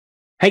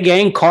Hey,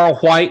 gang, Carl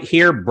White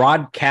here,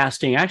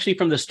 broadcasting actually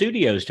from the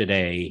studios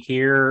today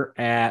here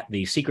at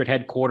the secret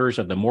headquarters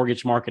of the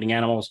Mortgage Marketing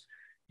Animals.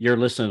 You're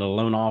listening to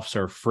Loan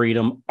Officer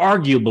Freedom,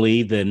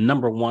 arguably the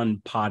number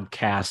one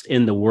podcast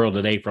in the world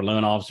today for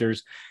loan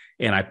officers.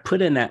 And I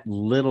put in that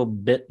little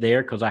bit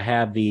there because I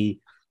have the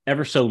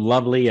ever so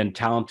lovely and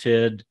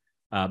talented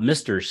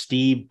Mr.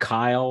 Steve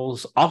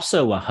Kiles,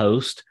 also a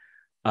host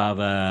of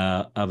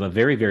a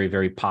very, very,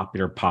 very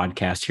popular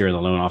podcast here in the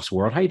loan officer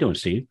world. How you doing,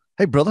 Steve?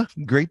 Hey, brother,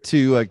 great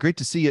to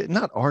see you.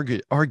 Not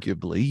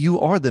arguably,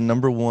 you are the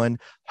number one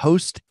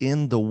host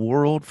in the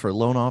world for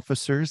loan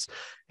officers,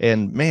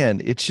 and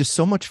man, it's just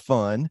so much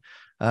fun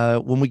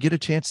when we get a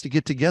chance to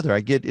get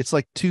together. It's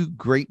like two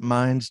great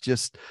minds.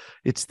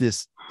 It's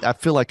this. I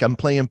feel like I'm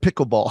playing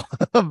pickleball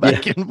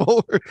back and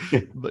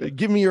forth.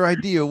 Give me your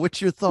idea.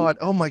 What's your thought?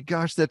 Oh my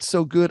gosh, that's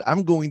so good.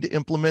 I'm going to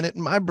implement it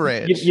in my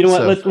branch. You know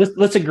what?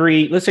 Let's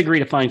agree. Let's agree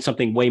to find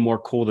something way more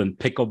cool than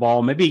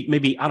pickleball.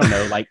 Maybe I don't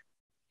know, like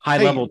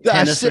high-level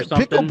tennis or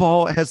something.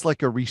 Pickleball has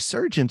like a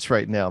resurgence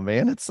right now,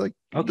 man. It's like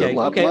okay.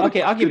 I'll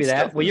give you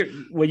that.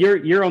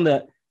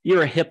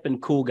 You're a hip and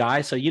cool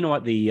guy, so you know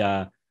what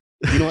the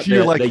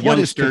you're like, the what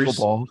is youngsters,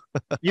 pickleball?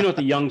 You know what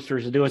the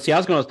youngsters are doing. See, I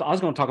was going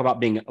to talk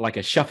about being like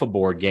a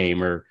shuffleboard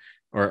game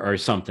or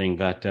something,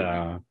 but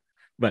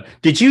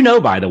did you know,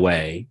 by the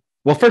way?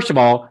 Well, first of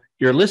all,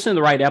 you're listening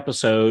to the right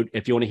episode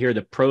if you want to hear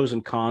the pros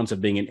and cons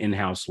of being an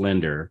in-house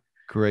lender.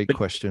 Great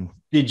question.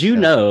 Did you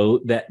know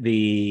that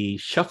the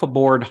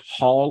Shuffleboard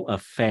Hall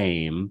of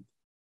Fame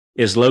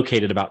is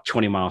located about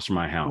 20 miles from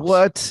my house?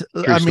 What?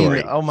 True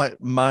story. Oh my,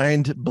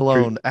 mind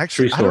blown.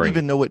 Actually, I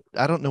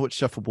don't know what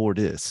shuffleboard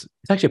is.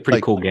 It's actually a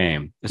pretty cool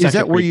game. Is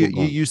that where you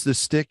use the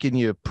stick and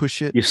you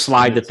push it? You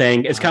slide the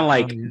thing. It's kind of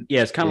like,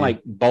 it's kind of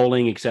like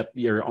bowling, except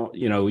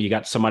you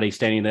got somebody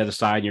standing on the other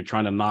side and you're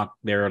trying to knock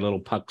their little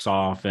pucks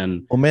off.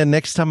 And well, man,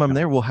 next time I'm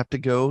there, we'll have to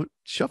go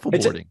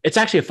shuffleboarding. It's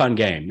actually a fun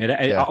game.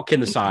 All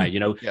kidding aside,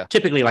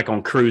 typically like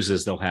on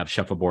cruises, they'll have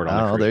shuffleboard on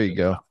the cruise. Oh, there you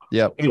go.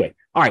 Yeah. Anyway,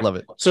 all right. Love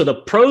it. So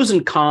the pros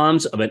and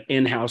cons of an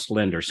in-house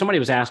lender. Somebody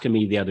was asking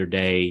me the other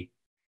day,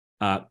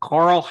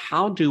 Carl,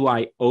 how do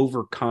I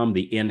overcome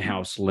the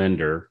in-house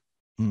lender?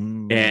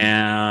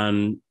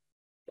 And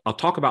I'll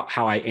talk about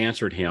how I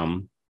answered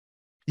him.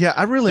 Yeah,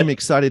 I really am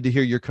excited to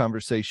hear your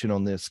conversation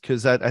on this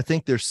because I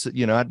think there's,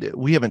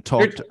 we haven't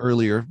talked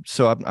earlier,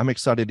 so I'm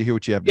excited to hear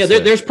what you have to say.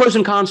 There's pros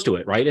and cons to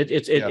it, right?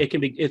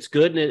 It's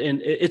good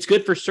and it's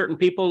good for certain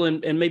people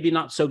and maybe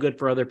not so good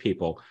for other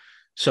people.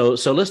 So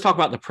let's talk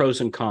about the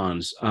pros and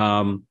cons.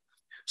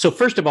 So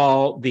first of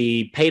all,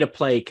 the pay to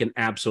play can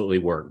absolutely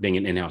work being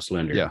an in-house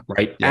lender,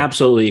 right? Yeah.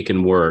 Absolutely, it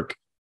can work.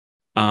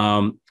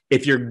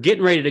 If you're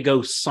getting ready to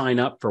go sign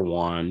up for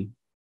one,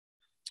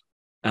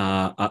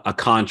 a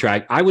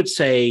contract, I would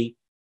say,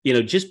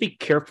 just be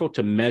careful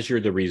to measure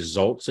the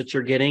results that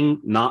you're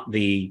getting, not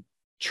the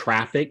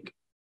traffic,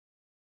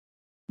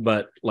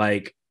 but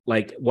like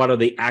what are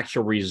the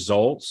actual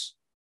results?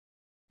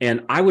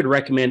 And I would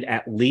recommend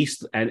at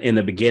least in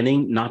the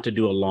beginning, not to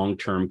do a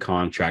long-term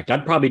contract.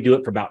 I'd probably do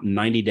it for about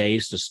 90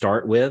 days to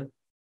start with.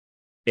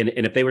 And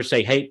if they were to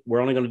say, hey, we're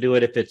only going to do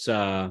it if it's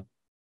a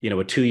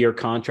 2-year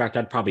contract,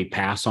 I'd probably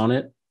pass on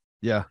it.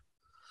 Yeah.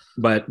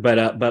 But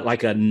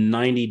like a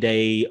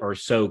 90-day or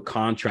so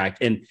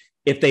contract. And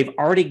if they've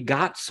already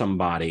got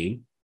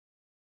somebody,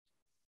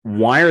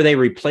 why are they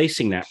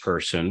replacing that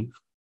person?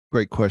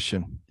 Great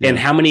question. Yeah. And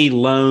how many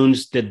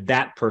loans did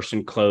that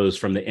person close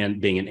from the end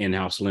being an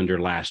in-house lender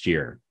last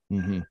year?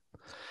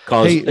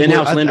 Because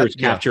in-house lenders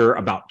capture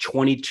about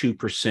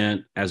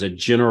 22% as a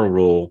general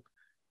rule,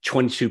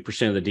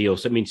 22% of the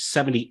deals. That means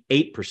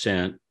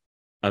 78%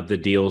 of the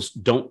deals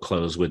don't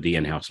close with the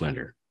in-house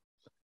lender.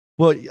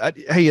 Well,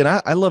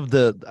 I love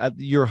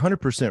you're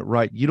 100%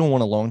 right. You don't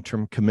want a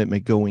long-term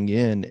commitment going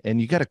in, and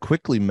you got to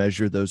quickly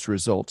measure those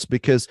results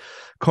because,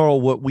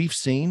 Carl, what we've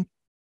seen,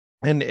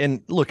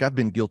 and look, I've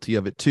been guilty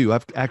of it too.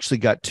 I've actually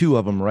got 2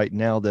 of them right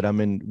now that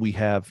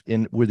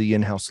we're the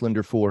in-house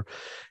lender for.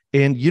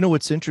 And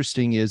what's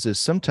interesting is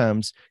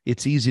sometimes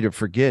it's easy to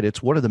forget.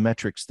 It's what are the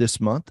metrics this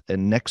month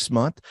and next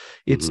month?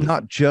 It's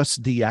not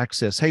just the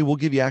access. Hey, we'll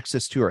give you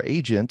access to our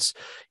agents.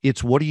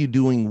 It's what are you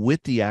doing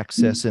with the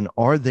access and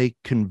are they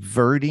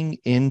converting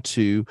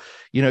into,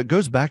 it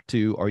goes back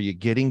to, are you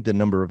getting the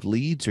number of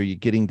leads? Are you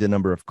getting the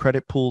number of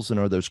credit pulls? And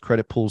are those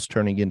credit pulls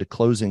turning into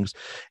closings?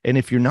 And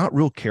if you're not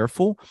real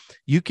careful,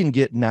 you can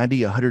get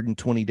 90,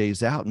 120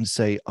 days out and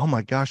say, oh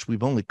my gosh,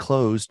 we've only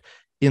closed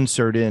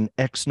insert in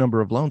X number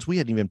of loans. We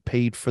hadn't even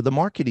paid for the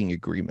marketing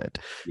agreement.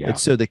 Yeah. And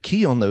so the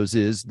key on those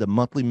is the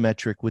monthly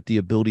metric with the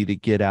ability to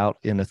get out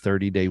in a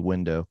 30-day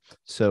window.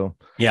 So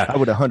yeah, I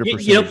would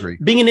 100% agree.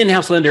 Being an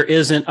in-house lender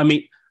isn't,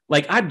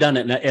 like I've done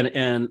it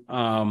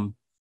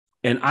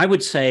and I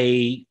would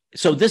say,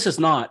 so this is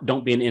not,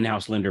 don't be an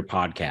in-house lender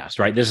podcast,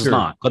 right? This is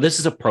not, but this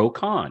is a pro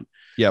con.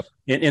 Yep.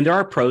 And there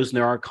are pros and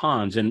there are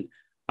cons. And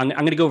I'm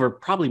going to go over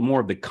probably more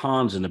of the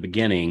cons in the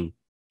beginning,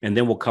 and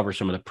then we'll cover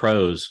some of the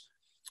pros.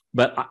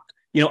 But,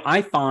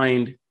 I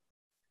find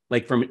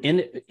like from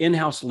an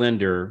in-house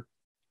lender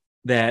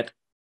that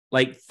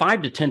like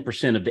 5 to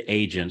 10% of the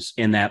agents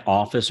in that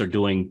office are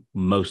doing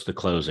most of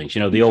the closings.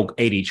 The old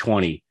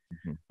 80-20.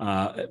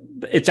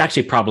 It's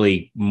actually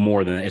probably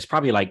more than that. It's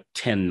probably like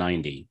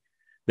 10-90.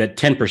 That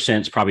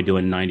 10% is probably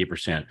doing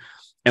 90%.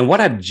 And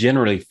what I've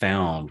generally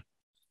found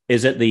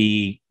is that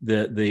the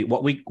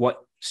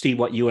Steve,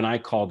 what you and I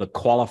call the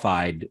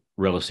qualified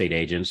real estate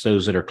agents,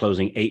 those that are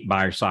closing 8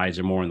 buyer sides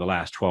or more in the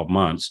last 12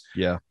 months,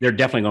 they're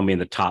definitely going to be in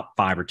the top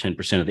 5 or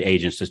 10% of the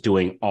agents that's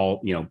doing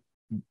all,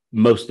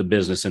 most of the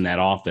business in that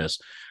office.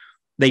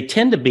 They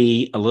tend to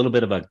be a little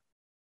bit of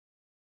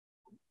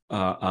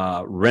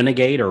a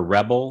renegade or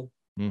rebel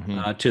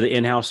to the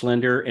in-house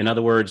lender. In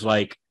other words,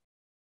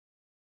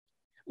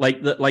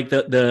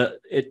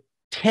 it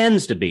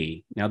tends to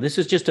be, now this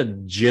is just a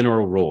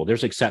general rule,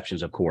 there's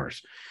exceptions of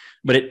course,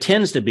 but it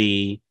tends to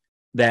be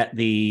that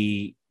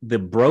the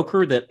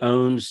broker that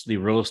owns the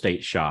real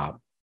estate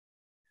shop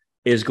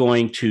is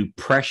going to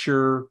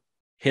pressure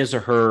his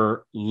or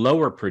her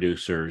lower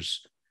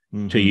producers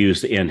to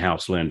use the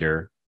in-house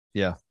lender.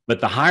 Yeah. But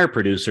the higher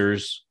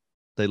producers,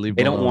 they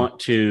don't want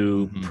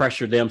to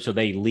pressure them, so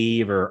they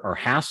leave or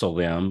hassle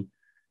them,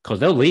 because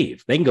they'll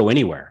leave. They can go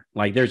anywhere.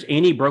 Like there's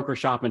any broker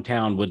shop in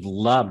town would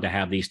love to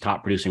have these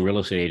top producing real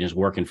estate agents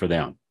working for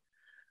them.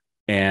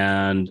 So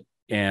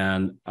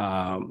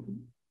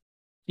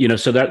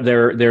that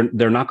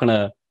they're not going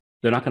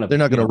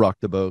to rock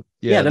the boat.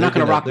 Yeah, they're not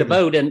going to rock the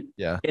boat.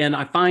 And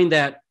I find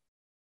that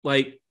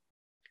like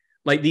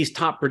these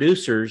top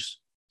producers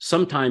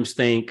sometimes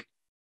think,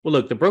 well,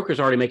 look, the broker's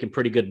already making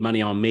pretty good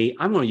money on me.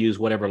 I'm going to use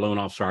whatever loan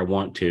officer I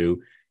want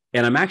to.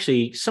 And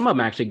some of them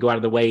actually go out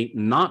of the way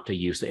not to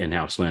use the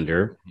in-house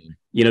lender,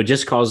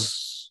 just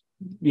because,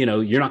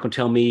 you're not going to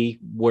tell me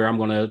where I'm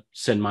going to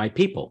send my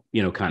people,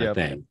 kind of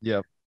thing.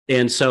 Yeah.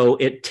 And so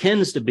it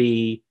tends to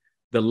be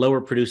the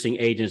lower producing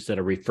agents that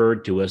are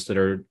referred to us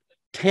that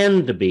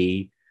tend to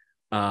be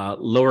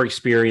lower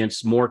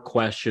experience, more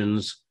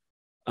questions,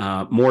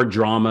 more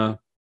drama,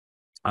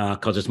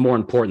 because it's more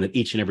important that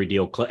each and every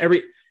deal,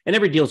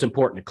 every deal is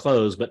important to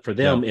close. But for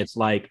them, it's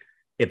like,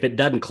 if it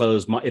doesn't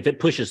close, if it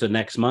pushes the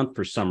next month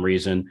for some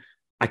reason,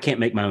 I can't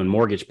make my own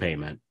mortgage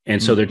payment.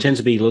 And so there tends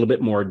to be a little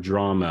bit more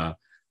drama.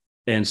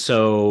 And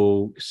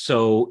so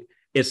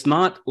it's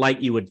not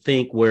like you would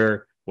think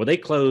where they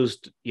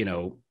closed,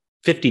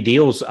 50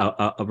 deals,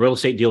 real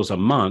estate deals a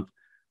month.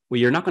 Well,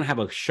 you're not going to have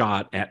a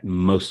shot at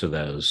most of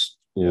those,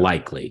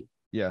 likely.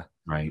 Yeah.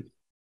 Right.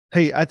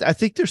 Hey, I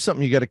think there's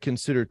something you got to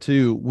consider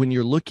too when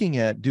you're looking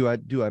at, do I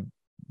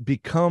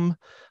become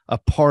a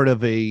part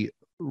of a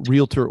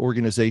realtor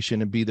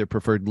organization and be their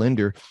preferred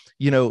lender?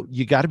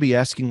 You got to be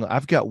asking.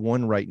 I've got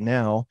one right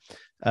now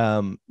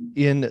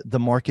in the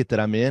market that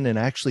I'm in, and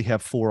I actually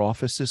have 4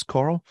 offices,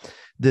 Carl.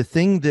 The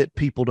thing that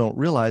people don't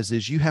realize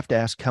is you have to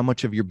ask how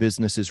much of your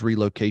business is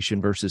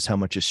relocation versus how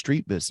much is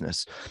street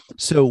business.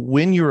 So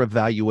when you're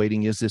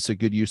evaluating, is this a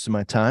good use of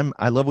my time?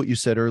 I love what you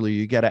said earlier.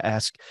 You got to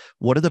ask,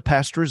 what are the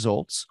past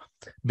results?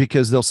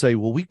 Because they'll say,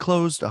 well, we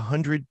closed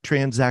 100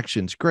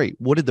 transactions. Great.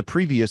 What did the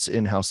previous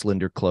in-house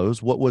lender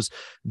close? What was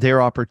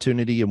their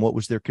opportunity and what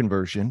was their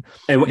conversion?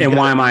 And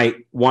why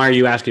are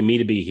you asking me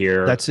to be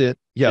here? That's it.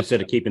 Yeah.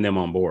 Instead of keeping them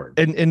on board.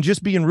 And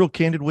just being real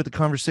candid with the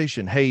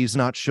conversation. Hey, he's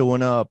not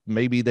showing up.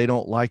 Maybe they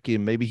don't like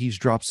him. Maybe he's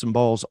dropped some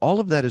balls. All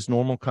of that is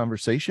normal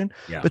conversation.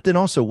 Yeah. But then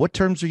also, what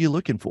terms are you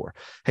looking for?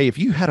 Hey, if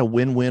you had a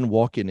win-win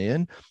walking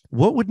in,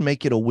 what would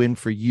make it a win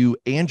for you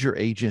and your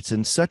agents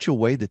in such a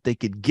way that they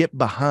could get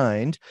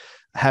behind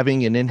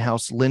having an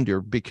in-house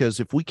lender?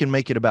 Because if we can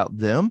make it about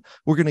them,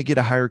 we're going to get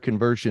a higher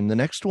conversion. The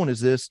next one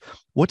is this: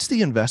 what's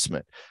the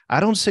investment? I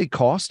don't say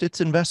cost,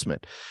 it's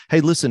investment.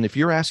 Hey, listen, if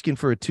you're asking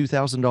for a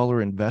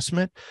 $2,000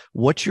 investment,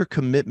 what's your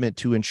commitment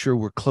to ensure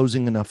we're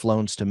closing enough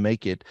loans to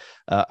make it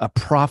a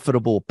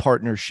profitable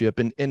partnership?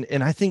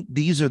 And I think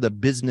these are the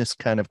business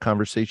kind of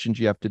conversations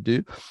you have to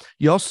do.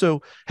 You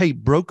also, hey,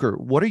 broker,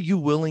 are you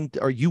willing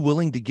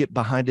to get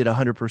behind it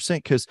 100%?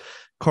 Because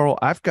Carl,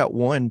 I've got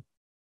one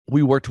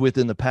we worked with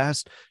in the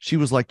past. She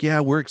was like, yeah,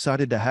 we're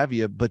excited to have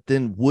you, but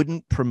then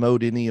wouldn't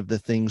promote any of the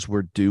things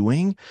we're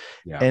doing.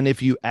 Yeah. And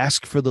if you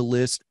ask for the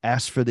list,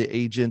 ask for the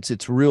agents,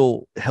 it's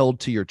real held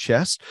to your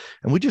chest.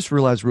 And we just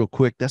realized real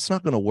quick, that's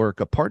not going to work.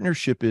 A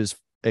partnership is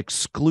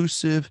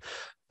exclusive,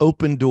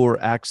 open door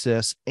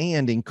access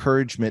and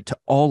encouragement to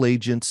all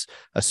agents,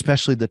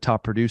 especially the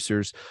top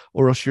producers,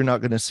 or else you're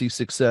not going to see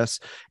success.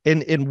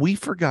 And we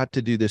forgot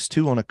to do this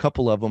too on a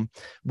couple of them.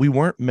 We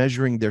weren't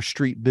measuring their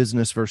street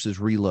business versus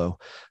relo.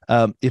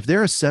 If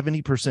they're a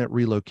 70%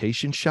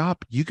 relocation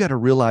shop, you got to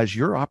realize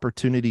your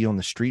opportunity on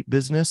the street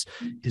business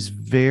is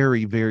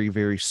very, very,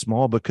 very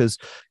small, because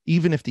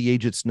even if the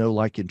agents know,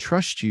 like, and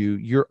trust you,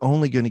 you're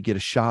only going to get a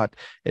shot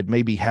at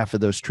maybe half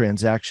of those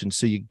transactions.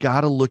 So you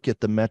got to look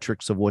at the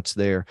metrics of what's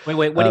there. Wait,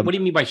 what do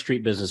you mean by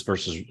street business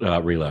versus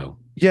relo?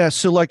 Yeah.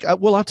 So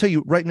I'll tell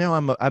you right now,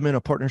 I'm in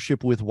a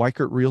partnership with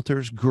Weichert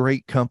Realtors,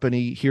 great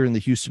company here in the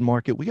Houston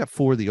market. We got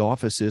 4 of the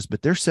offices,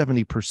 but they're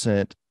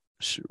 70%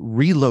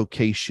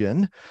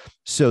 relocation.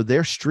 So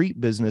their street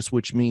business,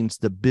 which means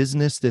the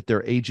business that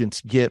their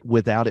agents get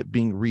without it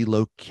being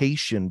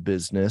relocation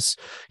business,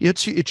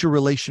 it's your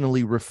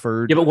relationally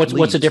referred. Yeah, but what's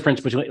leads. the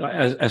difference between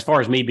as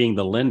far as me being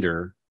the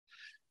lender?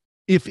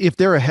 If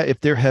they're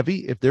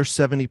heavy, if they're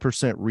 70%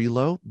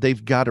 relo,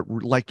 they've got it.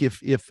 Like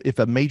if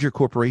a major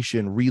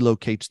corporation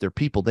relocates their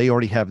people, they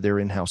already have their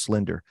in-house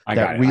lender.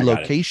 That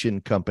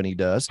relocation company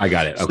does. I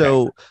got it. Okay.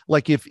 So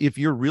like if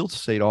your real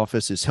estate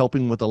office is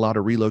helping with a lot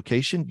of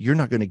relocation, you're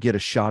not going to get a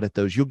shot at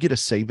those. You'll get a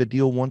save a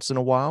deal once in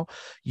a while.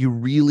 You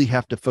really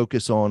have to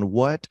focus on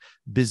what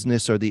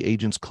business are the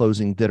agents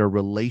closing that are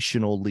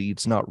relational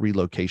leads, not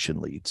relocation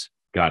leads.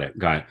 Got it.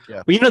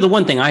 Yeah. Well, the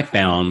one thing I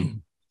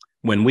found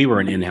when we were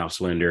an in-house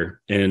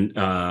lender, and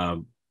I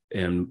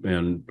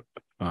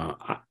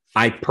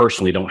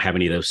personally don't have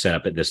any of those set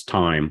up at this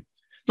time.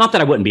 Not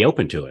that I wouldn't be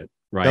open to it,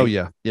 right? Oh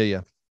yeah.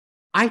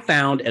 I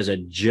found as a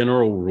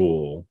general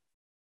rule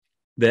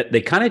that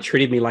they kind of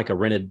treated me like a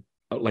rented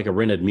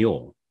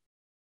mule,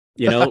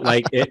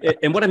 like,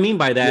 and what I mean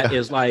by that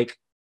is like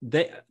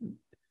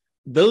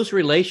those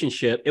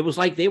relationships. It was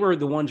like they were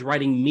the ones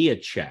writing me a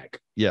check.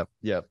 Yeah.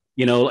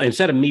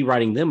 Instead of me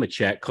writing them a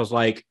check, because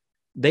like,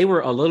 they were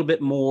a little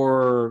bit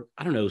more,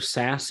 I don't know,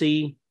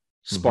 sassy,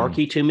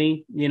 sparky to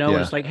me,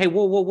 It's like, hey,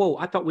 whoa.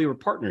 I thought we were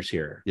partners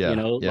here.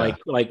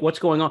 Like what's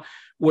going on?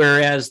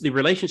 Whereas the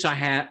relationships I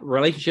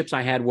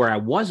had where I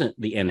wasn't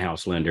the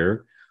in-house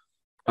lender,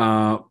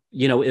 those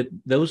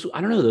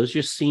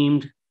just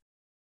seemed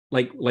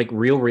like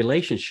real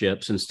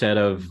relationships instead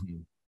of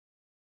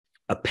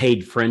a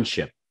paid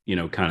friendship,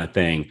 kind of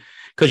thing.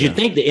 Because you'd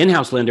think the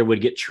in-house lender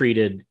would get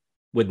treated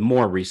with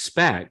more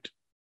respect.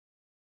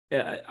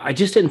 I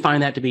just didn't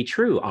find that to be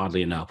true,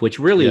 oddly enough, which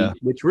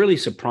really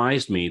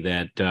surprised me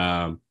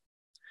that,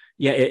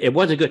 it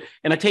wasn't good.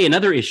 And I tell you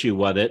another issue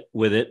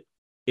with it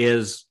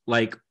is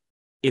like,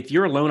 if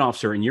you're a loan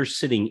officer and you're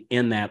sitting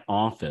in that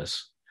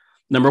office,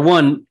 number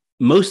one,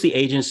 most of the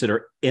agents that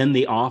are in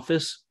the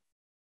office,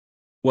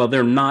 well,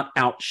 they're not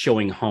out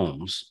showing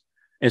homes.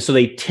 And so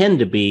they tend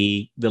to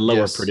be the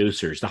lower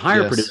producers. The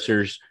higher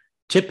producers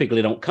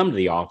typically don't come to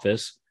the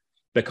office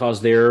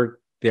because they're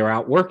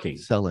out working,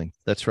 selling.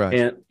 That's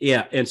right.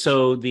 And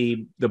so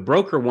the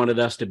broker wanted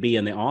us to be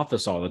in the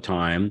office all the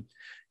time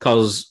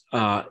because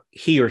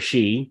he or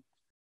she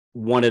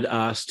wanted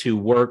us to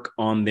work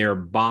on their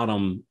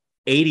bottom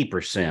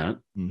 80%.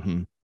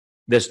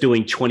 That's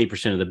doing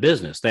 20% of the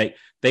business.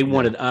 They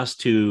wanted us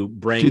to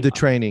do the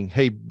training.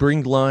 Hey,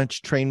 bring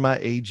lunch, train my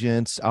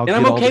agents. I'm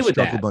okay with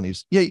struggle that.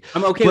 Bunnies. Yeah,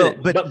 I'm okay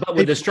with it. But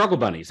with the struggle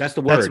bunnies, that's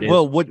the word.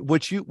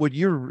 What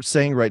you're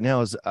saying right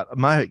now is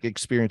my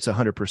experience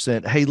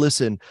 100%. Hey,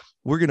 listen,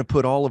 we're going to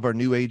put all of our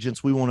new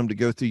agents. We want them to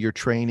go through your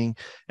training.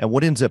 And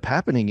what ends up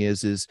happening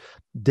is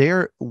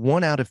they're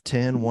 1 out of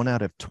 10, 1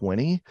 out of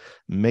 20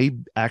 may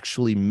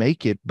actually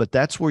make it, but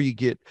that's where you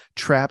get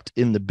trapped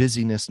in the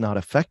busyness, not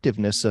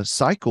effectiveness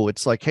cycle.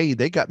 It's like, hey,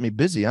 they got me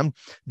busy. I'm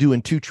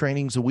doing 2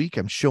 trainings a week.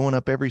 I'm showing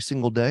up every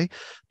single day.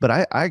 But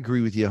I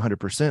agree with you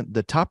 100%.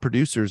 The top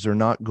producers are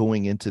not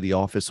going into the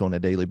office on a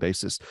daily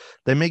basis.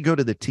 They may go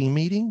to the team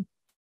meeting,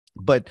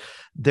 but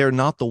they're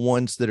not the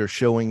ones that are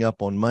showing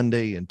up on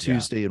Monday and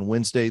Tuesday and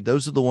Wednesday.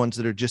 Those are the ones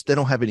that are they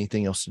don't have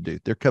anything else to do.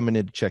 They're coming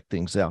in to check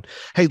things out.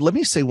 Hey, let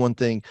me say one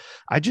thing.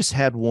 I just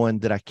had one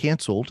that I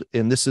canceled,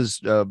 and this is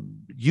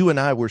you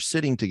and I were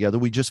sitting together.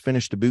 We just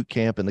finished a boot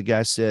camp, and the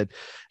guy said,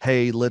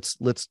 hey, let's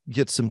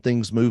get some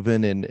things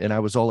moving. And I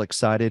was all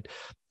excited.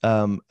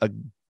 A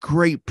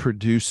great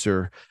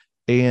producer.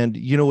 And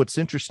what's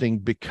interesting,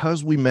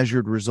 because we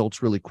measured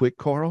results really quick,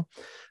 Carl,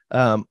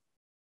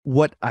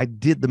 what I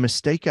did, the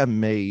mistake I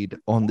made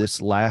on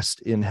this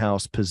last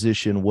in-house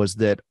position was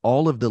that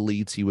all of the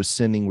leads he was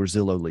sending were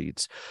Zillow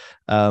leads.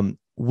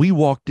 We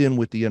walked in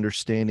with the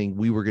understanding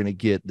we were going to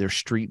get their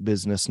street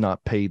business,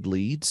 not paid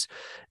leads.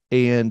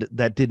 And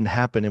that didn't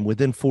happen. And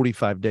within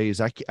 45 days,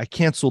 I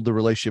canceled the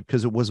relationship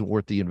because it wasn't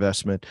worth the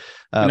investment.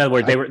 In other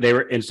words, they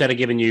were instead of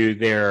giving you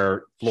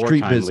their floor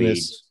street time business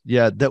leads.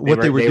 Yeah, they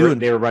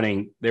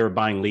were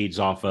buying leads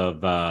off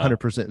of 100%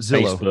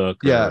 Zillow. Facebook.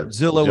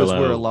 Zillow is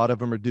where a lot of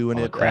them are doing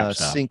it.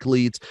 Sync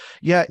leads.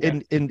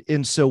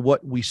 And so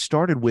what we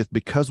started with,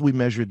 because we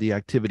measured the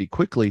activity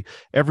quickly,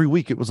 every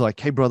week it was like,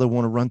 hey brother,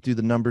 want to run through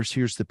the numbers?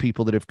 Here's the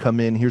people that have come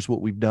in. Here's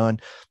what we've done.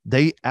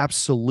 They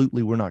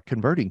absolutely were not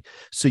converting.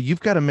 So you've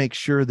got to make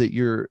sure that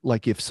you're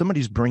like, if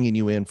somebody's bringing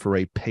you in for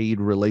a paid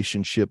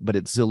relationship, but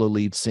it's Zillow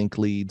leads, sync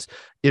leads,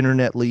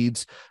 internet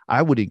leads,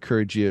 I would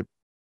encourage you.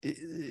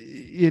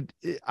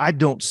 I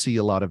don't see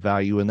a lot of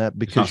value in that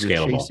because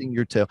you're chasing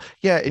your tail.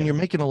 And you're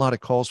making a lot of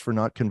calls for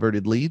not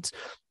converted leads,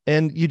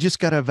 and you just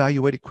got to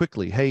evaluate it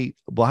quickly. Hey,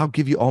 well, I'll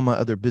give you all my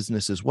other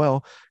business as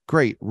well.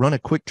 Great. Run a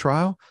quick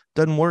trial.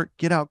 Doesn't work.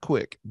 Get out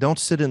quick. Don't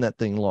sit in that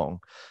thing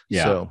long.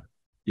 And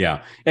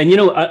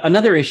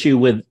another issue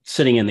with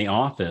sitting in the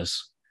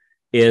office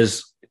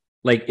is,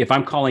 like, if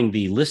I'm calling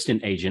the listing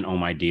agent on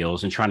my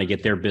deals and trying to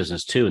get their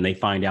business too, and they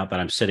find out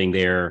that I'm sitting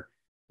there,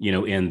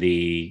 in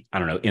the, I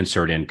don't know,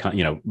 insert in,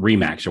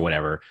 Remax or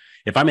whatever.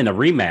 If I'm in the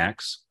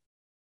Remax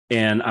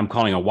and I'm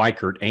calling a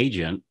Weichert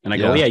agent, and I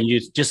go, yeah, you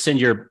just send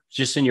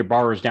your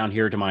borrowers down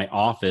here to my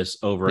office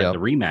over at the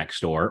Remax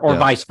store, or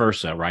vice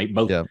versa, right?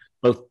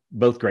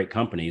 Both great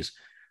companies.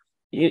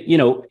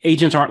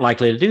 Agents aren't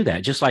likely to do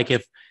that. Just like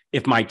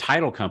if my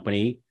title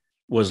company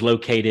was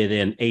located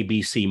in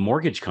ABC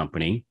Mortgage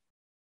Company,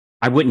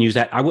 I wouldn't use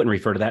that. I wouldn't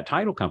refer to that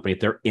title company if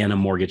they're in a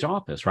mortgage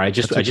office, right? I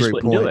just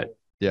wouldn't do it.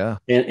 Yeah.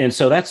 And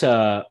so that's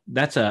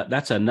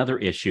another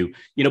issue.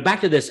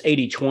 Back to this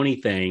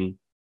 80-20 thing.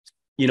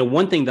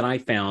 One thing that I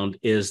found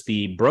is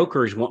the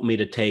brokers want me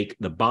to take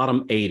the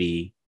bottom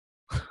 80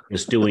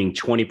 is doing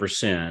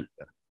 20%.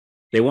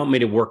 They want me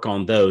to work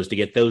on those to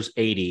get those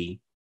 80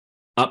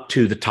 up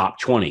to the top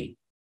 20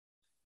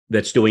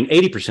 that's doing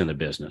 80% of the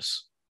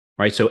business,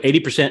 right? So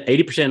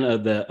 80%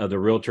 of the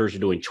realtors are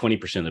doing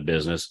 20% of the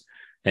business,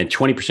 and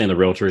 20% of the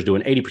realtors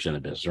doing 80% of the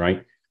business,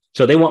 right?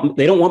 So they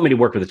don't want me to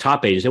work with the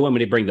top agents. They want me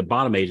to bring the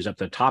bottom agents up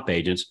to the top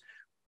agents.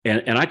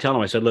 And I tell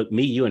them, I said, look,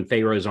 me, you, and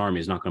Pharaoh's army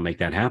is not going to make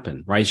that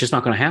happen, right? It's just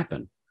not going to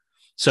happen.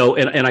 So,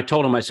 and I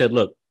told them, I said,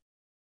 look,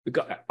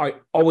 I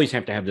always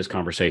have to have this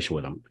conversation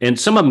with them. And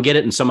some of them get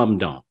it and some of them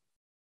don't.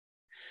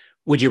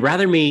 Would you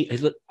rather me,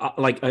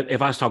 like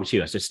if I was talking to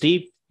you, I said,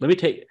 Steve,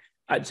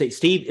 I'd say,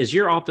 Steve, is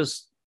your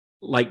office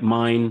like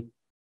mine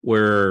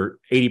where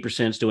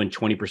 80% is doing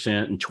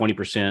 20% and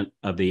 20%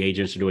 of the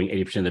agents are doing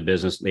 80% of the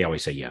business? They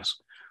always say yes.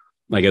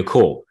 I go,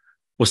 cool.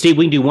 Well, Steve,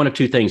 we can do one of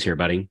two things here,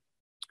 buddy.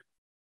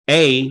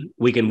 A,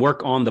 we can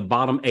work on the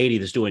bottom 80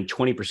 that's doing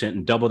 20%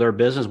 and double their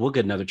business. We'll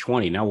get another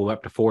 20. Now we're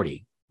up to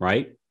 40,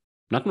 right?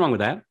 Nothing wrong with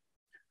that.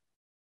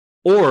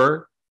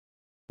 Or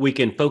we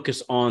can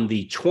focus on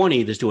the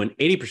 20 that's doing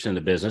 80% of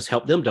the business,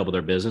 help them double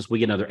their business. We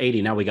get another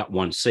 80. Now we got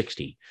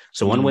 160.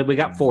 So one way we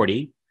got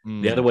 40,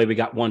 the other way we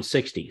got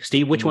 160.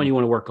 Steve, which one you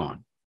want to work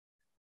on?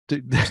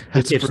 Dude,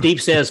 if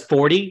Steve says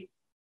 40,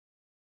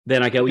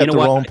 then I go, you know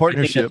what? Wrong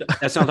partnership.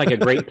 That sounds like a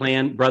great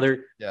plan,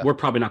 brother. Yeah. We're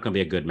probably not going to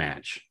be a good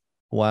match.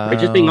 Wow. Right?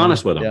 Just being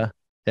honest with them. Yeah.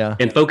 Yeah.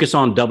 And focus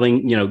on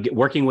doubling,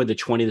 working with the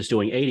 20 that's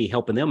doing 80,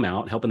 helping them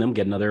out, helping them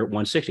get another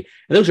 160.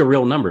 And those are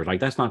real numbers. Like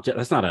that's not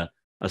a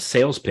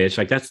sales pitch.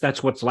 Like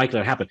that's what's likely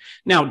to happen.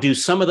 Now, do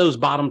some of those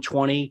bottom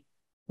 20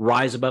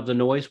 rise above the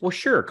noise? Well,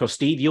 sure. Because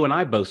Steve, you and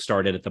I both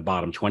started at the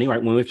bottom 20,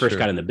 right? When we first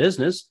got in the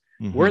business,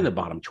 we're in the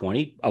bottom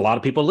 20. A lot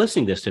of people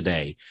listening to this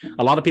today,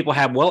 a lot of people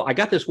have, well, I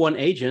got this one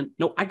agent.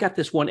 No, I got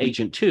this one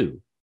agent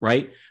too,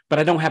 right? But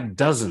I don't have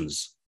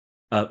dozens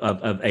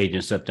of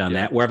agents that have done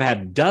that, where I've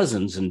had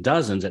dozens and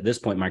dozens at this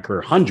point in my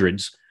career,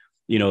 hundreds,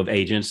 of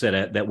agents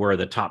that were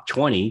the top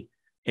 20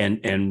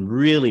 and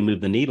really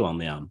move the needle on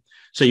them.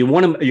 So you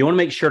want to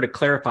make sure to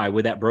clarify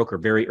with that broker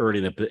very early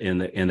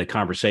in the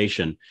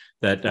conversation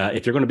that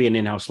if you're going to be an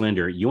in-house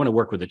lender, you want to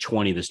work with the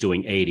 20 that's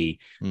doing 80.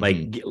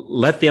 Like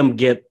let them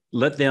give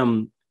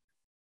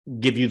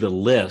you the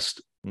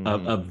list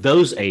of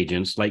those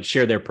agents, like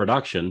share their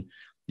production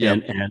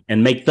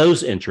and make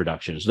those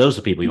introductions. Those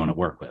are the people you want to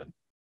work with.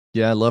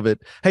 Yeah, I love it.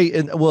 Hey,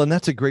 and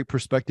that's a great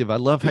perspective. I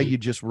love how you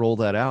just roll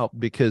that out,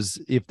 because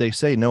if they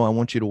say, no, I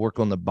want you to work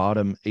on the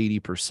bottom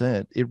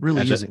 80%, it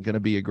really isn't going to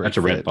be a great That's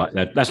a red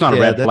flag. That's not a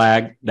red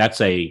flag.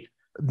 That's a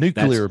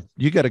nuclear.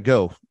 You got to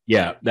go.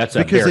 Yeah, that's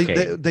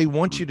because they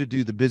want you to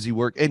do the busy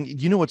work. And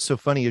you know what's so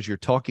funny as you're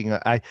talking,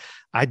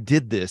 I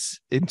did this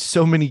in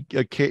so many,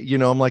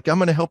 I'm like, I'm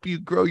going to help you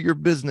grow your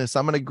business.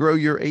 I'm going to grow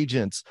your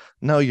agents.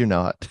 No, you're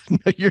not.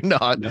 No, you're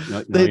not.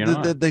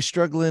 They're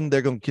struggling.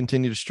 They're going to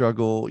continue to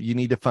struggle. You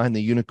need to find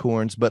the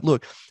unicorns. But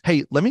look,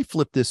 hey, let me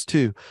flip this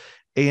too.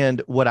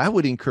 And what I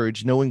would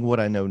encourage, knowing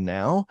what I know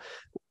now,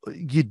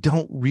 you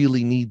don't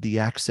really need the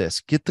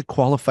access. Get the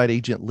qualified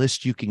agent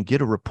list. You can get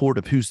a report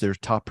of who's their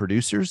top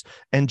producers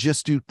and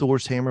just do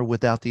Thor's Hammer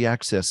without the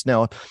access.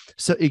 Now,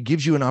 so it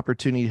gives you an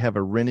opportunity to have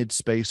a rented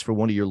space for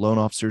one of your loan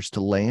officers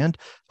to land.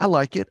 I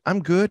like it.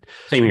 I'm good.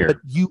 Same here. But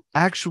you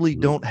actually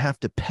don't have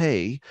to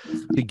pay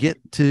to get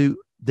to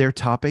their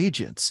top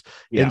agents.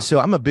 Yeah. And so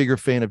I'm a bigger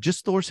fan of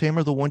just Thor's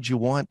Hammer, the ones you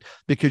want,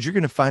 because you're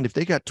going to find if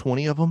they got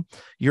 20 of them,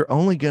 you're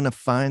only going to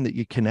find that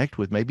you connect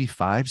with maybe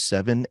 5,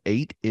 7,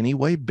 8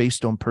 anyway,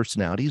 based on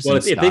personalities. Well,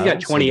 if they've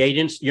got 20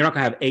 agents, you're not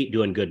going to have 8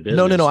 doing good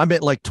business. No. I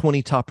meant like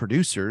 20 top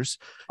producers.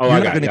 You're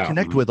not going to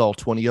connect with all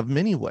 20 of them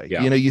anyway.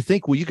 Yeah. You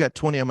think, well, you got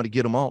 20, I'm going to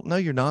get them all. No,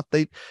 you're not.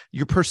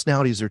 Your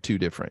personalities are too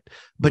different,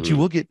 but you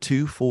will get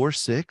 2, 4,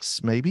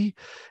 6, maybe.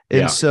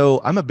 And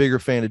so I'm a bigger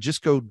fan of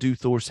just go do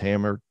Thor's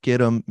Hammer, get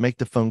them, make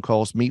the phone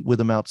calls, meet with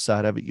them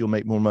outside of it. You'll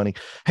make more money.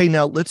 Hey,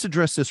 now let's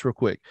address this real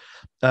quick.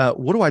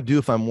 What do I do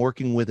if I'm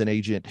working with an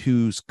agent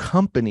whose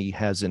company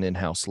has an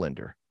in-house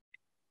lender?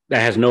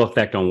 That has no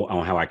effect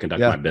on how I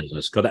conduct my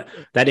business. Because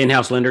that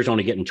in-house lender is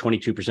only getting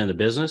 22% of the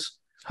business.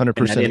 100%.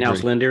 And that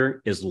in-house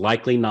lender is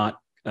likely not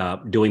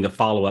doing the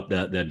follow-up,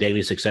 the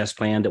daily success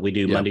plan that we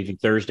do Monday through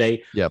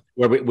Thursday,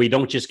 where we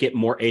don't just get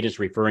more agents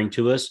referring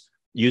to us.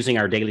 Using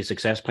our daily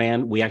success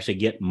plan, we actually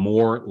get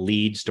more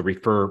leads to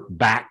refer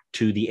back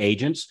to the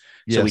agents.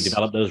 So we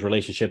develop those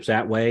relationships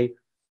that way.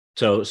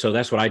 So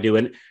that's what I do.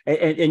 And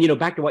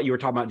back to what you were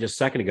talking about just a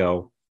second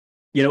ago,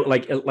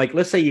 like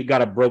let's say you've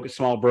got a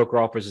small broker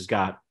office that's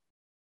got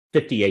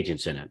 50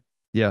 agents in it.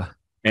 Yeah.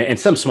 and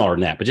some smaller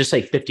than that, but just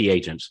say 50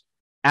 agents.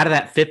 Out of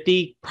that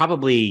 50,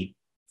 probably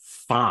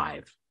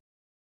 5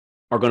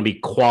 are going to be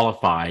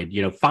qualified.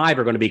 5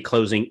 are going to be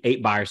closing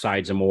 8 buyer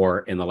sides or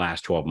more in the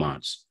last 12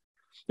 months.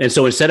 And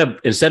so instead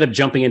of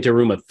jumping into a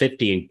room of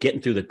 50 and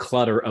getting through the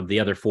clutter of the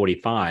other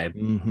 45,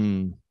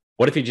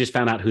 what if you just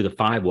found out who the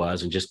 5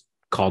 was and just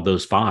called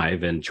those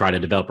 5 and try to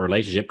develop a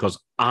relationship? Because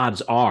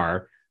odds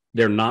are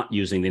they're not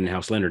using the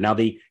in-house lender. Now,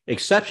 the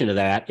exception to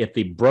that, if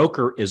the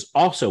broker is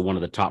also one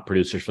of the top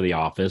producers for the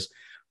office,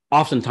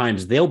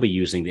 oftentimes they'll be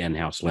using the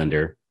in-house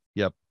lender,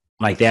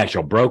 like the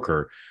actual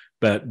broker.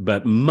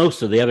 But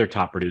most of the other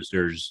top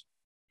producers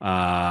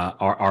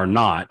are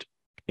not,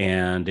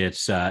 and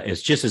it's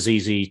just as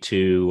easy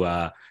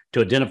to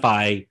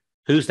identify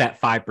who's that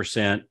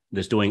 5%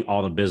 that's doing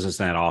all the business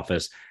in that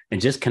office,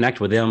 and just connect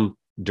with them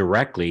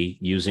directly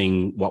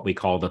using what we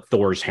call the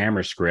Thor's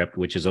Hammer script,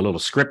 which is a little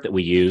script that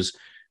we use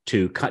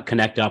to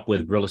connect up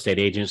with real estate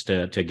agents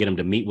to get them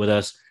to meet with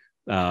us,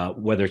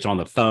 whether it's on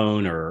the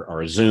phone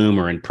or Zoom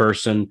or in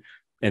person,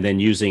 and then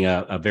using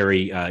a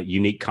very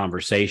unique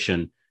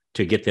conversation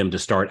to get them to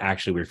start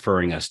actually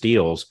referring us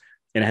deals.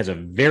 And it has a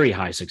very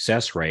high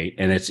success rate,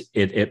 and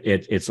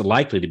it's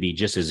likely to be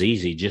just as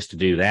easy just to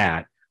do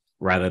that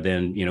rather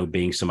than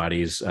being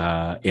somebody's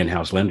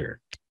in-house lender.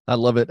 I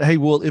love it. Hey,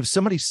 well, if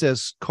somebody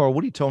says, Carl,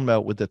 what are you talking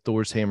about with the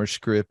Thor's Hammer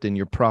script and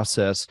your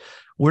process?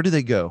 Where do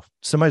they go?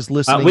 Somebody's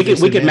listening. We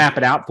could map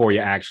it out for you,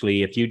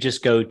 actually. If you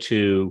just go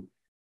to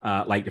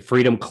like the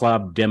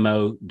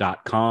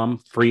freedomclubdemo.com,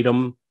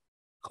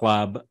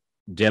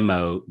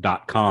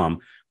 freedomclubdemo.com,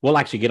 we'll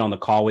actually get on the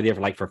call with you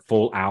for a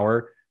full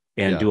hour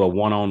and do a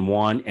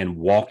one-on-one and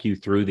walk you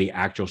through the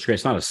actual script.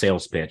 It's not a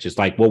sales pitch. It's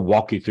like we'll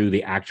walk you through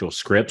the actual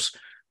scripts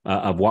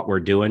of what we're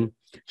doing.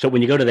 So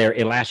when you go to there,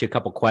 it'll ask you a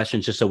couple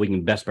questions just so we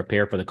can best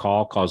prepare for the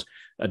call, because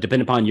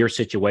depending upon your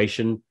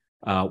situation,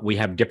 we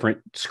have different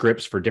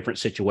scripts for different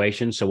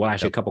situations. So we'll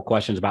ask you a couple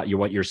questions about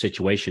what your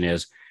situation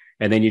is.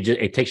 And then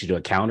it takes you to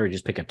a calendar. You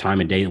just pick a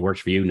time and day that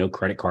works for you, no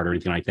credit card or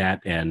anything like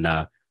that. And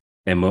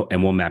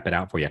we'll map it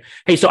out for you.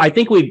 Hey, so I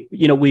think we've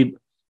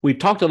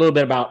talked a little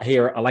bit about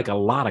here, like a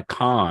lot of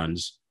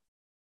cons,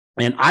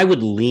 and I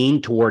would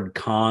lean toward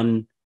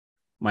con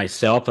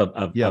myself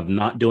of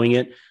not doing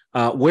it.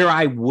 Where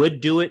I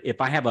would do it,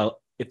 if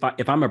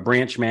I'm a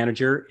branch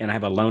manager and I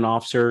have a loan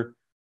officer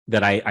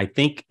that I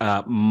think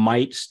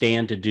might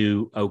stand to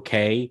do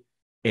okay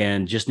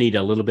and just need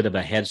a little bit of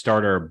a head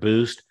start or a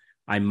boost,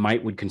 I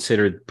would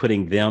consider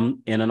putting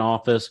them in an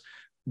office.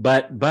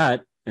 But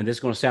and this is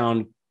going to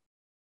sound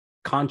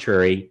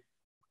contrary,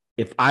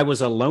 if I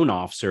was a loan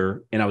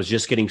officer and I was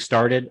just getting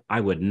started,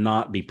 I would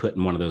not be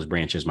putting one of those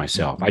branches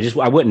myself.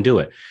 I wouldn't do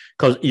it,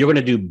 because you're going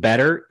to do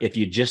better if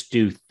you just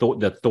do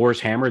the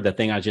Thor's Hammer, the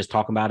thing I was just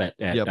talking about at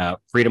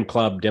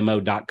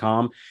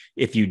freedomclubdemo.com.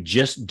 If you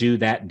just do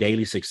that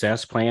daily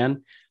success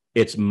plan,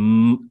 it's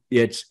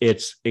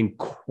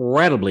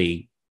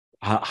incredibly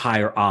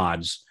higher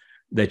odds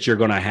that you're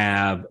going to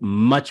have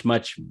much,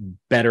 much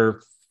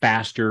better,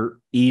 faster,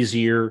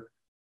 easier,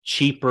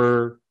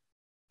 cheaper,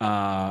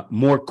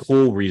 more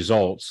cool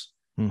results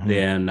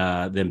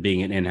than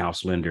being an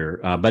in-house lender.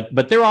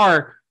 But there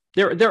are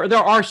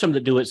some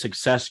that do it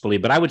successfully,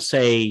 but I would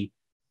say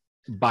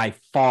by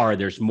far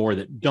there's more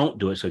that don't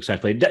do it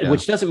successfully,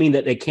 which doesn't mean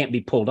that they can't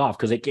be pulled off,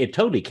 because it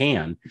totally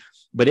can,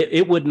 but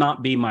it would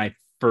not be my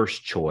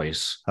first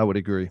choice. I would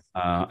agree.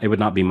 It would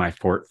not be my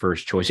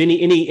first choice.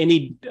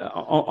 Any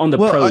on the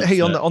pros? Hey,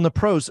 on the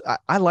pros,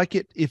 I like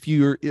it. If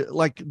you're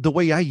like, the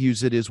way I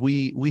use it is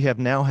we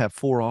now have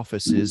 4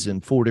 offices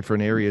in 4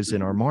 different areas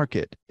in our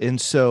market, and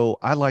so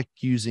I like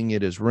using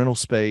it as rental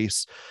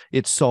space.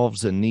 It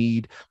solves a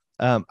need.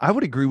 I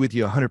would agree with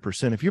you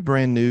 100%. If you're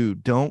brand new,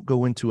 don't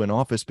go into an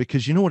office,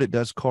 because you know what it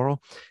does,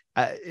 Carl?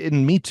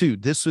 And me too.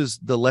 This was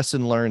the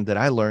lesson learned that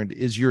I learned,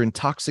 is you're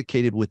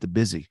intoxicated with the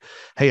busy.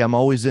 Hey, I'm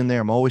always in there.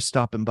 I'm always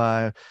stopping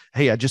by.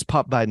 Hey, I just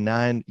popped by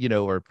 9,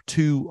 or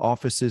 2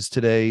 offices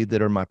today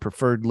that are my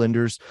preferred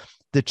lenders.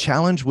 The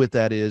challenge with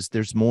that is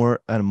there's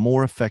a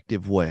more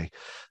effective way.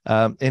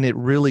 And it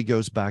really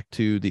goes back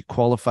to the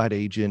qualified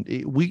agent.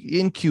 We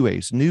in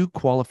QAs, new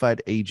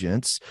qualified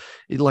agents,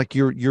 like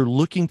you're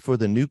looking for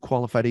the new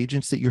qualified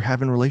agents that you're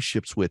having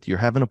relationships with, you're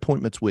having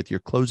appointments with, you're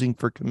closing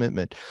for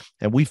commitment.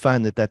 And we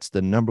find that that's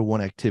the number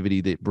one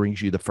activity that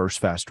brings you the first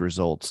fast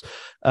results.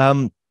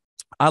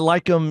 I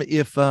like them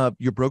if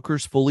your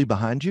broker's fully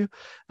behind you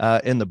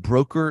and the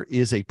broker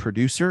is a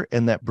producer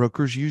and that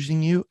broker's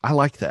using you. I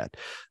like that.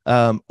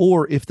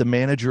 Or if the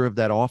manager of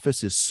that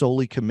office is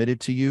solely committed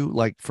to you.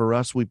 Like for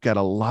us, we've got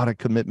a lot of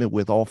commitment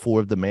with all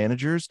 4 of the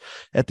managers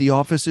at the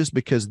offices,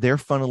 because they're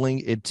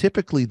funneling it.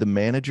 Typically the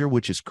manager,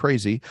 which is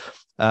crazy,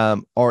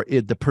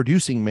 the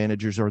producing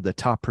managers are the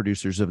top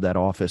producers of that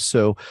office.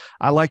 So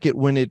I like it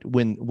when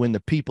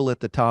the people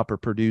at the top are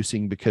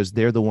producing, because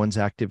they're the ones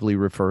actively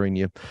referring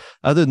you.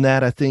 Other than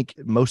that, I think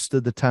most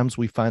of the times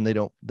we find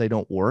they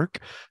don't work.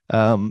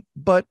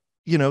 But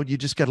you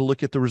just got to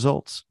look at the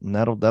results, and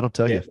that'll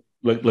tell you.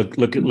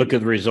 look at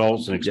the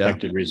results and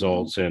expected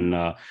results. And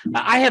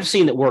I have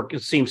seen that work.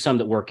 It seems some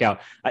that work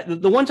out.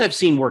 The ones I've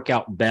seen work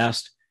out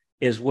best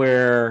is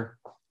where,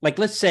 like,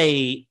 let's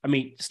say, I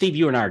mean, Steve,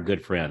 you and I are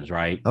good friends,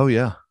 right? Oh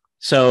yeah.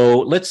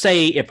 So let's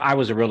say if I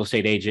was a real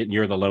estate agent and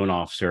you're the loan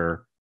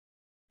officer,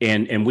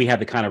 and we have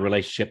the kind of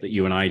relationship that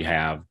you and I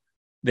have,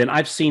 then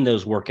I've seen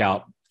those work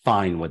out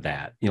fine with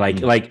that.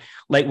 Like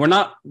we're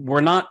not,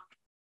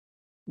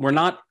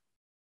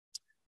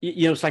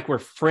 you know, it's like we're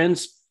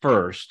friends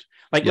first.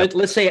 Like,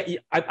 let's say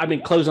I've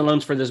been closing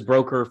loans for this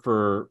broker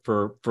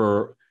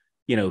for,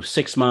 you know,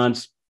 6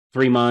 months,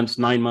 3 months,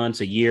 9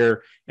 months, a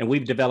year. And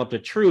we've developed a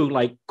true,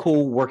 like,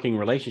 cool working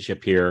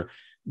relationship here.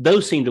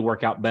 Those seem to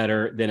work out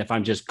better than if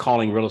I'm just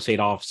calling real estate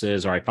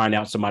offices, or I find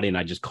out somebody and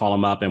I just call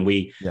them up and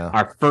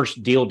our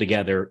first deal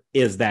together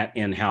is that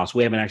in-house.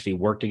 We haven't actually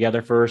worked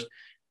together first.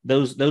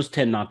 Those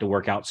tend not to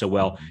work out so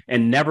well.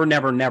 And never,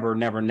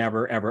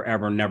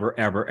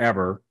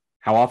 ever.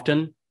 How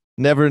often?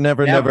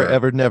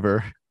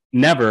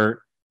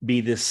 Never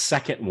Be the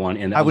second one.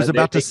 And I was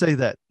about to say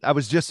that. I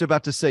was just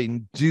about to say,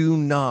 do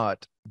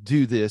not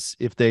do this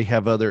if they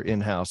have other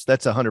in-house.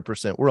 That's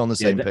 100%. We're on the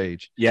same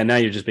page. Yeah. Now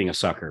you're just being a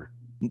sucker.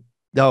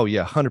 Oh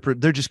yeah. 100%.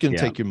 They're just going to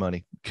take your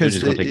money. They're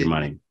just going to take your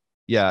money.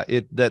 Yeah.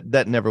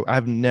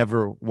 I've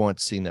never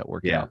once seen that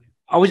work out.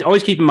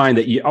 Always keep in mind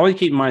that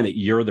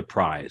you're the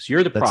prize.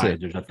 You're the prize.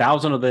 There's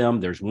 1,000 of them.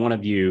 There's one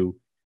of you.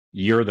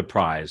 You're the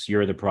prize.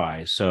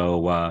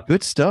 So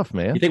good stuff,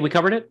 man. You think we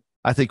covered it?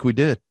 I think we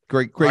did.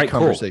 Great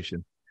conversation.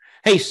 Cool.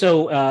 Hey,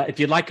 so if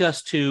you'd like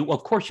us to, well,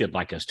 of course you'd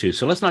like us to.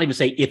 So let's not even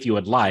say if you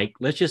would like.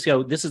 Let's just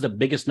go, this is the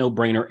biggest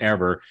no-brainer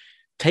ever.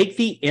 Take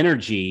the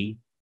energy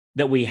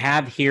that we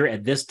have here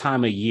at this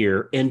time of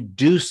year and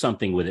do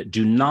something with it.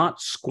 Do not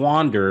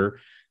squander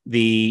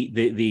the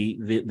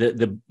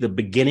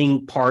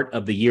beginning part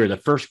of the year, the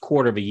first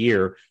quarter of a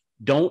year.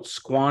 Don't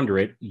squander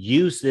it.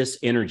 Use this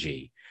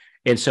energy.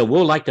 And so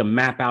we'll like to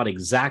map out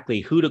exactly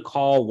who to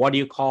call, what do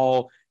you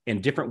call,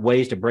 and different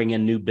ways to bring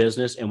in new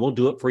business. And we'll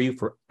do it for you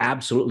for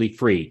absolutely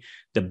free.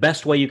 The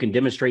best way you can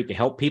demonstrate to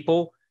help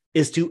people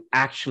is to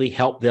actually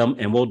help them.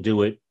 And we'll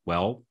do it,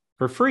 well,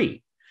 for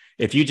free.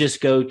 If you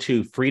just go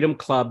to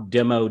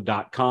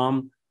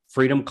freedomclubdemo.com,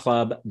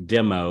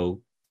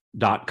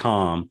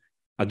 freedomclubdemo.com.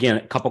 Again,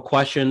 a couple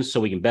questions so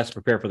we can best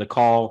prepare for the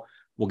call.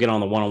 We'll get on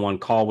the one-on-one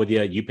call with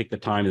you. You pick the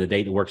time and the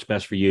date that works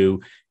best for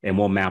you, and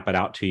we'll map it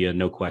out to you.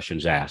 No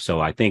questions asked. So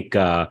I think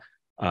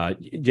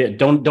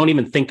don't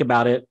even think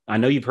about it. I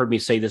know you've heard me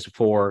say this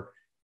before.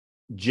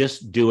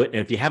 Just do it. And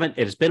if you haven't,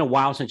 it's been a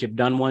while since you've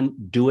done one,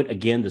 do it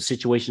again. The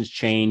situation's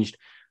changed.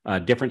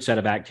 Different set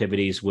of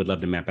activities. Would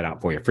love to map it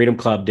out for you.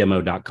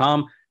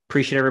 freedomclubdemo.com.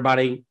 Appreciate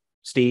everybody.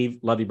 Steve,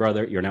 love you,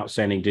 brother. You're an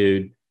outstanding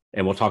dude.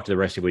 And we'll talk to the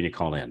rest of you when you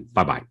call in.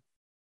 Bye-bye.